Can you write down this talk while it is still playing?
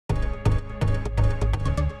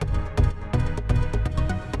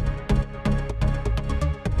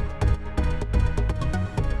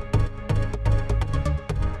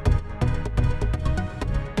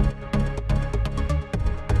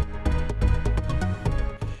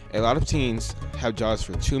A lot of teens have jobs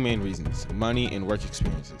for two main reasons: money and work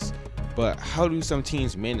experiences. But how do some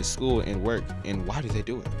teens manage school and work, and why do they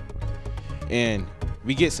do it? And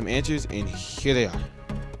we get some answers, and here they are.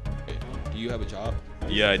 Do you have a job?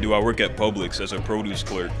 Yeah, I do. I work at Publix as a produce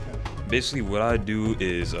clerk. Basically, what I do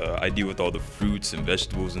is I deal with all the fruits and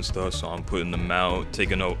vegetables and stuff, so I'm putting them out,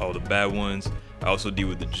 taking out all the bad ones. I also deal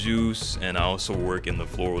with the juice, and I also work in the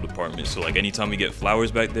floral department. So, like, anytime we get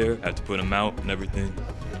flowers back there, I have to put them out and everything.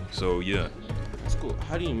 So, yeah. That's cool.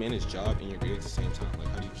 How do you manage job and your grades at the same time? Like,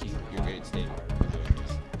 how do you keep your grades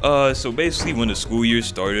stable? So basically, when the school year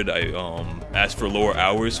started, I asked for lower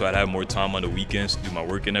hours so I'd have more time on the weekends to do my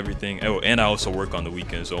work and everything. Oh, and I also work on the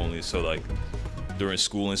weekends only, so like during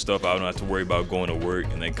school and stuff, I don't have to worry about going to work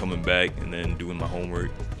and then coming back and then doing my homework.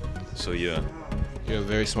 So yeah. You're a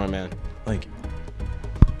very smart man. Thank you.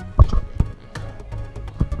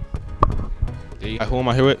 Who am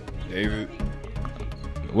I here with? David.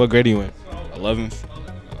 What grade are you in? 11th.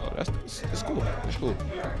 Oh, that's cool. That's cool.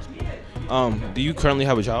 Do you currently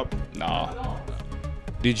have a job? Nah.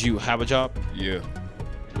 Did you have a job? Yeah.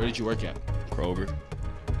 Where did you work at? Kroger.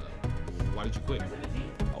 Why did you quit?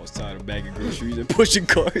 I was tired of bagging groceries and pushing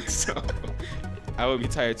carts. I would be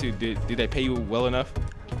tired too. Did they pay you well enough?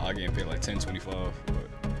 I getting paid like $10.25, but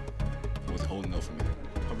it wasn't holding enough for me.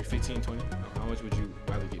 Probably 15, 20. How much would you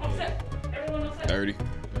rather get paid? 30.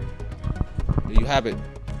 There you have it.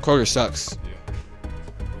 Kroger sucks. Yeah.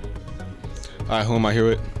 All right, who am I here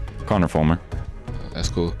with? Connor Fulmer, That's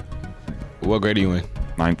cool. What grade are you in?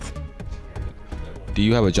 9th. Do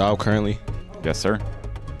you have a job currently? Yes, sir.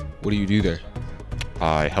 What do you do there?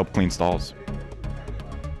 I help clean stalls.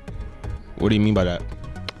 What do you mean by that?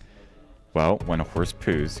 Well, when a horse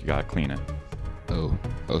poos, you gotta clean it. Oh,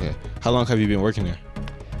 okay. How long have you been working there?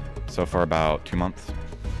 So far, about 2 months.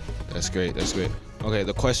 That's great. That's great. Okay,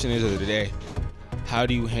 the question is of the day: how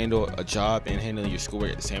do you handle a job and handle your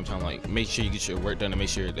schoolwork at the same time? Like, make sure you get your work done and make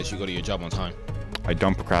sure that you go to your job on time. I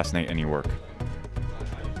don't procrastinate any work.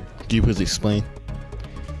 Can you please explain?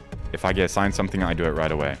 If I get assigned something, I do it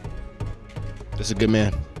right away. That's a good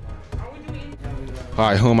man. All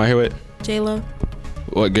right, who am I here with? J-Lo,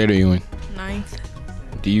 What grade are you in? 9th.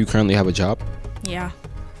 Do you currently have a job? Yeah.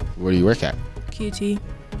 Where do you work at? QT.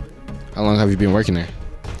 How long have you been working there?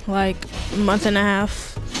 Like a month and a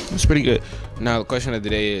half. That's pretty good. Now, the question of the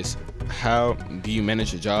day is, how do you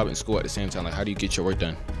manage your job and school at the same time? Like, how do you get your work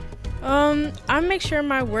done? I make sure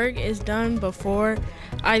my work is done before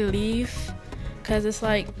I leave. Cause it's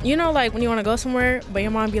like, you know, like when you want to go somewhere, but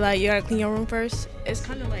your mom be like, you gotta clean your room first. It's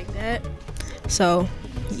kind of like that. So,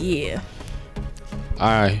 yeah.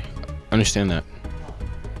 I understand that.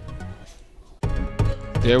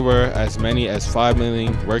 There were as many as 5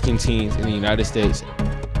 million working teens in the United States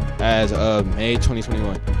as of May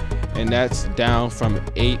 2021, and that's down from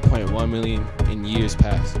 8.1 million in years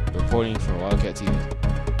past. Reporting for Wildcat TV.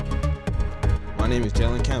 My name is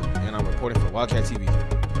Jalen Kemp, and I'm reporting for Wildcat TV.